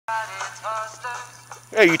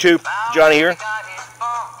Hey YouTube, Johnny here.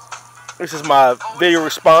 This is my video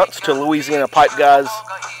response to Louisiana Pipe Guy's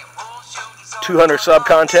 200 sub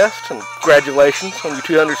contest, and congratulations on your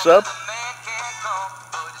 200 sub.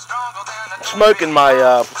 I'm smoking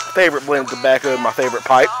my favorite blend of tobacco in my favorite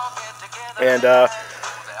pipe, and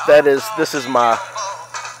this is my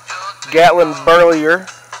Gatlin Burlier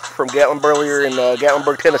from Gatlin Burlier in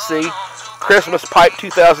Gatlinburg, Tennessee. Christmas pipe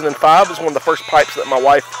 2005 is one of the first pipes that my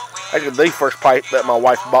wife, actually the first pipe that my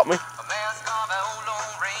wife bought me.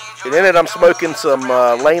 And in it I'm smoking some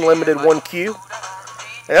Lane Limited 1Q.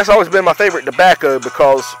 And that's always been my favorite tobacco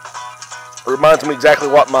because it reminds me exactly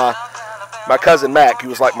what my cousin Mac, he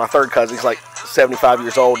was like my third cousin, he's like 75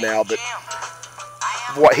 years old now, but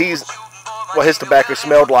what his tobacco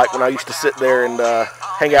smelled like when I used to sit there and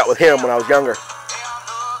hang out with him when I was younger.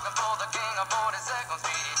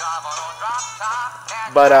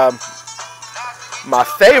 But my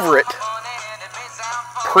favorite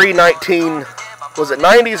pre-90s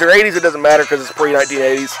or 80s, it doesn't matter because it's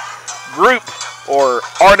pre-1980s, group or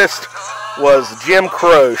artist was Jim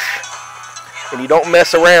Croce. And you don't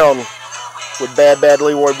mess around with Bad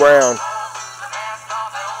Leroy Brown.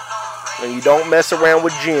 And you don't mess around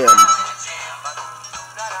with Jim.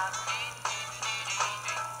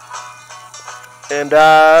 And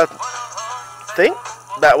I think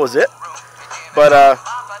that was it. But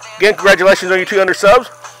again, congratulations on your 200 subs.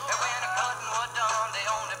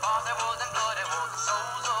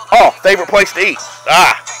 Oh, favorite place to eat.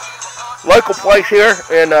 Local place here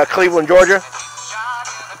in Cleveland, Georgia,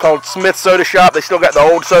 called Smith's Soda Shop. They still got the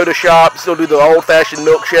old soda shop. Still do the old-fashioned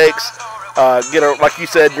milkshakes. Get a, like you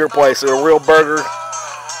said in your place, a real burger,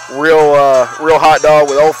 real hot dog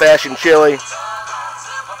with old-fashioned chili.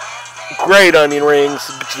 Great onion rings.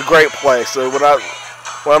 It's a great place. So when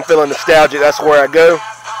I'm feeling nostalgic, that's where I go.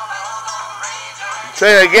 So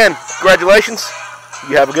again, congratulations.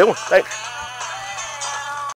 You have a good one. Thanks.